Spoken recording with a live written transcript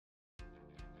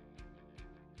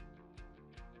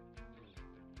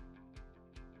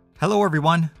Hello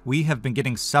everyone! We have been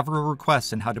getting several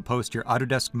requests on how to post your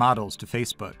Autodesk models to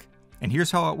Facebook, and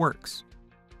here's how it works.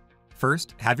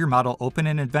 First, have your model open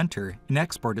in Inventor and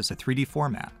export as a 3D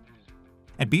format.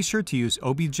 And be sure to use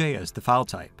OBJ as the file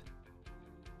type.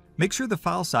 Make sure the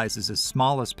file size is as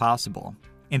small as possible.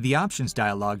 In the Options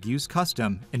dialog, use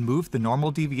Custom and move the normal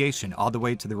deviation all the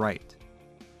way to the right.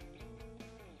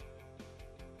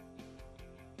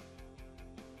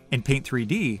 In Paint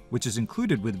 3D, which is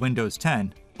included with Windows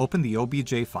 10, open the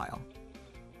OBJ file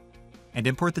and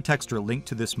import the texture linked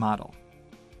to this model.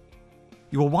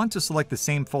 You will want to select the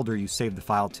same folder you saved the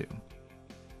file to.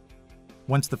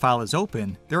 Once the file is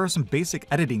open, there are some basic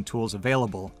editing tools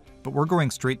available, but we're going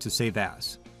straight to Save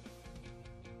As.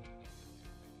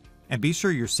 And be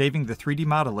sure you're saving the 3D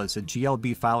model as a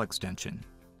GLB file extension.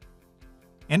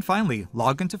 And finally,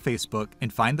 log into Facebook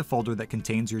and find the folder that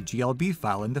contains your GLB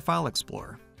file in the File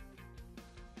Explorer.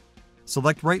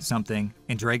 Select Write Something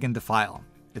and drag in the file.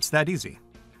 It's that easy.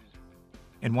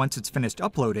 And once it's finished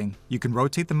uploading, you can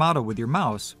rotate the model with your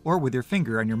mouse or with your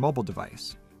finger on your mobile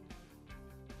device.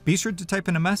 Be sure to type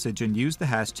in a message and use the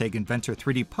hashtag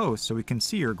Inventor3D Post so we can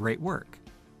see your great work.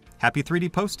 Happy 3D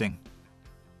posting!